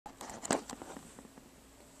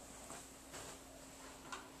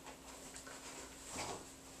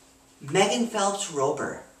Megan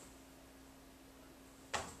Phelps-Roper.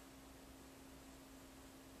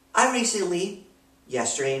 I recently,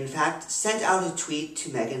 yesterday in fact, sent out a tweet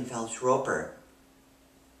to Megan Phelps-Roper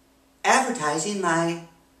advertising my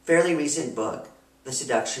fairly recent book, The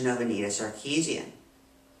Seduction of Anita Sarkeesian.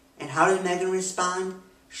 And how did Megan respond?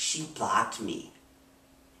 She blocked me.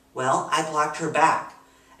 Well, I blocked her back,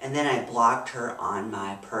 and then I blocked her on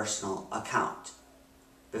my personal account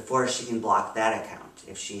before she can block that account,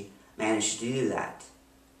 if she managed to do that.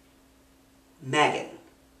 Megan,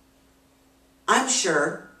 I'm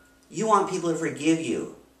sure you want people to forgive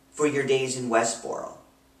you for your days in Westboro.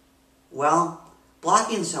 Well,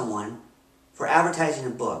 blocking someone for advertising a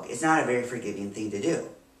book is not a very forgiving thing to do.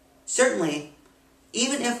 Certainly,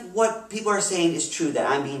 even if what people are saying is true, that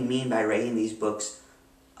I'm being mean by writing these books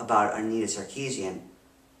about Anita Sarkeesian,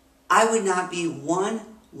 I would not be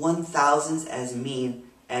 1/1000th as mean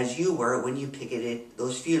as you were when you picketed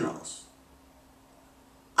those funerals.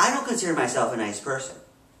 I don't consider myself a nice person.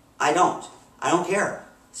 I don't care.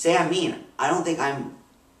 Say I'm mean. I don't think I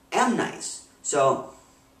am nice. So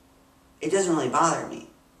it doesn't really bother me.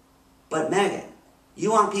 But Megan,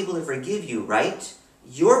 you want people to forgive you, right?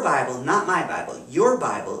 Your Bible, not my Bible, your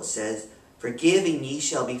Bible says, "Forgive and ye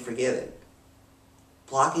shall be forgiven."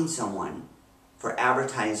 Blocking someone for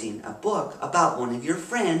advertising a book about one of your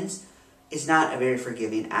friends is not a very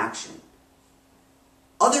forgiving action.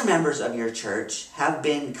 Other members of your church have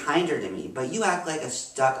been kinder to me, but you act like a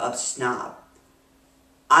stuck-up snob.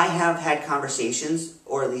 I have had conversations,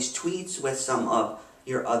 or at least tweets, with some of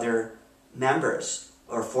your other members,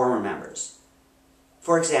 or former members.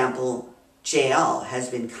 For example, JL has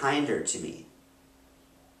been kinder to me.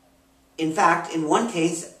 In fact, in one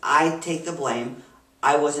case, I take the blame.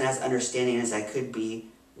 I wasn't as understanding as I could be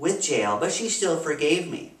with JL, but she still forgave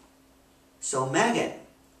me. So Megan,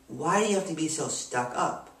 why do you have to be so stuck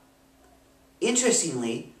up?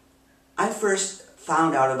 Interestingly, I first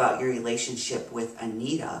found out about your relationship with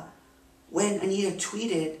Anita when Anita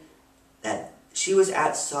tweeted that she was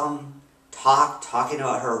at some talking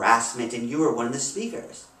about harassment and you were one of the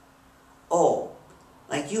speakers. Oh,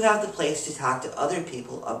 like you have the place to talk to other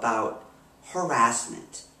people about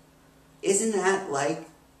harassment. Isn't that like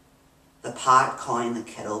the pot calling the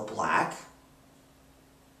kettle black?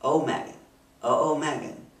 Oh, Megan. Oh,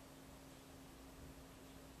 Megan.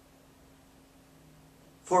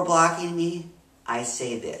 For blocking me, I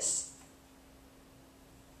say this.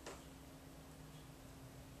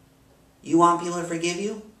 You want people to forgive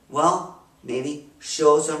you? Well, maybe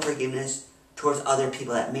show some forgiveness towards other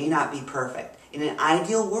people that may not be perfect. In an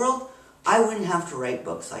ideal world, I wouldn't have to write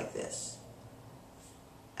books like this.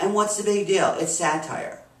 And what's the big deal? It's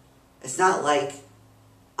satire. It's not like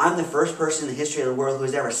I'm the first person in the history of the world who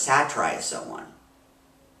has ever satirized someone.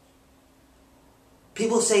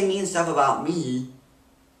 People say mean stuff about me.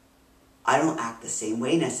 I don't act the same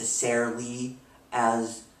way necessarily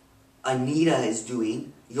as Anita is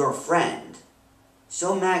doing, your friend.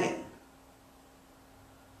 So Megan,